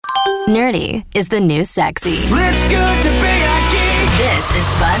Nerdy is the new sexy. It's good to be a geek. This is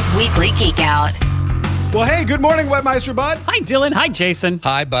Bud's Weekly Geek Out. Well, hey, good morning, Webmeister Bud. Hi, Dylan. Hi, Jason.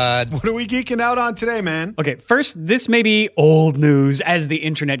 Hi, bud. What are we geeking out on today, man? Okay, first, this may be old news as the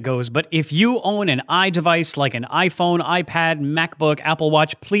internet goes, but if you own an iDevice like an iPhone, iPad, MacBook, Apple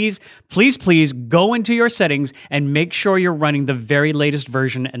Watch, please go into your settings and make sure you're running the very latest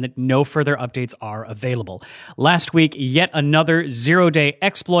version and that no further updates are available. Last week, yet another zero-day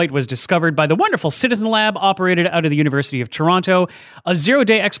exploit was discovered by the wonderful Citizen Lab operated out of the University of Toronto. A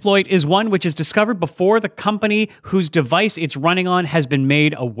zero-day exploit is one which is discovered before the company whose device it's running on has been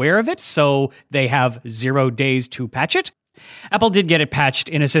made aware of it, so they have 0 days to patch it. Apple did get it patched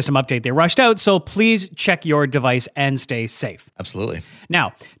in a system update they rushed out, so please check your device and stay safe. Absolutely.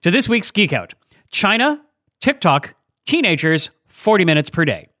 Now, to this week's Geek Out. China, TikTok, teenagers, 40 minutes per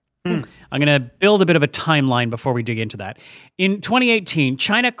day. I'm going to build a bit of a timeline before we dig into that. In 2018,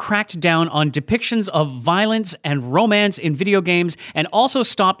 China cracked down on depictions of violence and romance in video games and also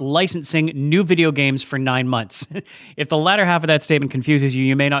stopped licensing new video games for 9 months. If the latter half of that statement confuses you,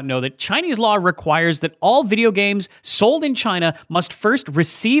 you may not know that Chinese law requires that all video games sold in China must first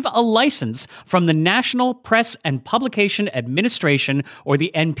receive a license from the National Press and Publication Administration, or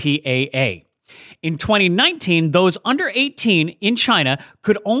the NPAA. In 2019, those under 18 in China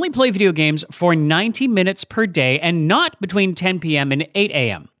could only play video games for 90 minutes per day and not between 10 p.m. and 8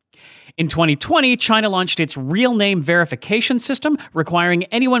 a.m. In 2020, China launched its real name verification system, requiring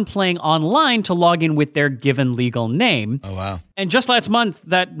anyone playing online to log in with their given legal name. Oh, wow. And just last month,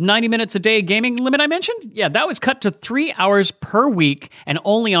 that 90 minutes a day gaming limit I mentioned, that was cut to 3 hours per week and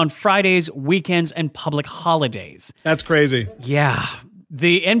only on Fridays, weekends, and public holidays. That's crazy. Yeah.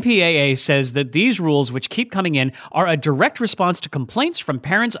 The NPAA says that these rules, which keep coming in, are a direct response to complaints from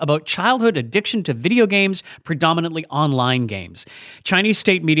parents about childhood addiction to video games, predominantly online games. Chinese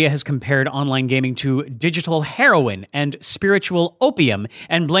state media has compared online gaming to digital heroin and spiritual opium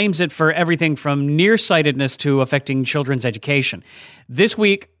and blames it for everything from nearsightedness to affecting children's education. This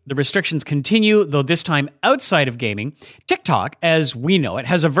week, the restrictions continue, though this time outside of gaming. TikTok, as we know it,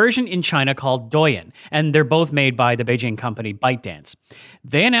 has a version in China called Douyin, and they're both made by the Beijing company ByteDance.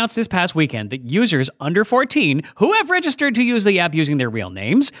 They announced this past weekend that users under 14 who have registered to use the app using their real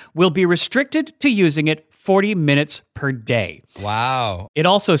names will be restricted to using it 40 minutes per day. Wow. It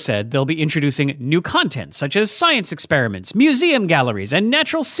also said they'll be introducing new content, such as science experiments, museum galleries, and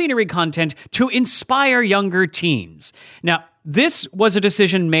natural scenery content to inspire younger teens. Now, this was a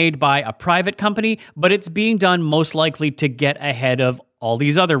decision made by a private company, but it's being done most likely to get ahead of all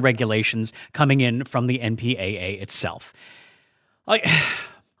these other regulations coming in from the NPAA itself.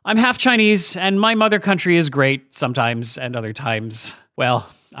 I'm half Chinese, and my mother country is great sometimes, and other times, well,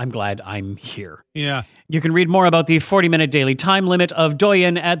 I'm glad I'm here. Yeah. You can read more about the 40-minute daily time limit of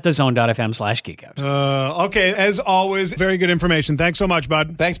Douyin at thezone.fm/geekout. Okay, as always, very good information. Thanks so much,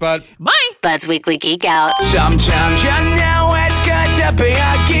 Bud. Thanks, bud. Bye! Bud's Weekly Geek Out. Sometimes you know it's good to be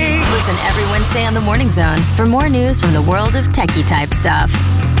a geek. Listen every Wednesday on The Morning Zone for more news from the world of techie type stuff.